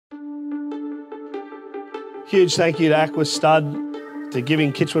Huge thank you to Aqua Stud for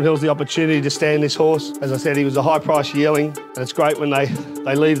giving Kitchwin Hills the opportunity to stand this horse. As I said, he was a high-priced yearling, and it's great when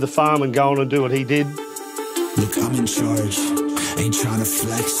they leave the farm and go on and do what he did. Look, I'm in charge. Ain't trying to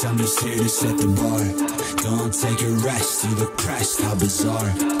flex, I'm just here to set the bar. Don't take a rest, you look pressed, how bizarre.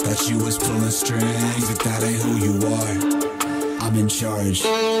 Thought you was pulling strings, but that ain't who you are. I'm in charge.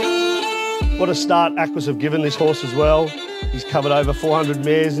 What a start Aquas have given this horse as well. He's covered over 400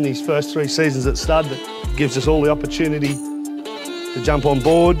 mares in his first 3 seasons at stud. That gives us all the opportunity to jump on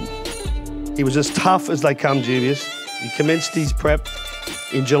board. He was as tough as they come, Dubious. He commenced his prep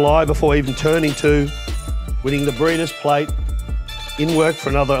in July before even turning 2, winning the Breeders' Plate, in work for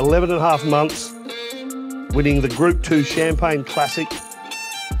another 11 and a half months, winning the Group 2 Champagne Classic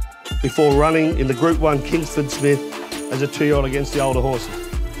before running in the Group 1 Kingsford Smith as a 2-year-old against the older horses.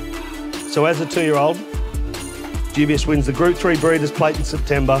 So as a 2-year-old, Dubious wins the Group 3 Breeders' Plate in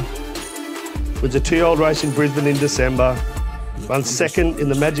September, wins a 2-year-old race in Brisbane in December, runs second in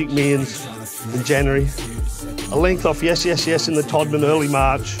the Magic Millions in January, a length off Yes Yes Yes in the Todman early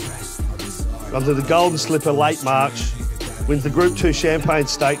March, runs in the Golden Slipper late March, wins the Group 2 Champagne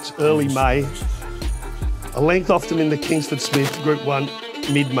Stakes early May, a length off them in the Kingsford Smith Group 1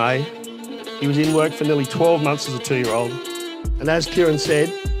 mid-May. He was in work for nearly 12 months as a 2-year-old, and as Kieran said,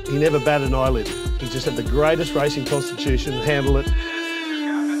 he never batted an eyelid. He just had the greatest racing constitution, handled it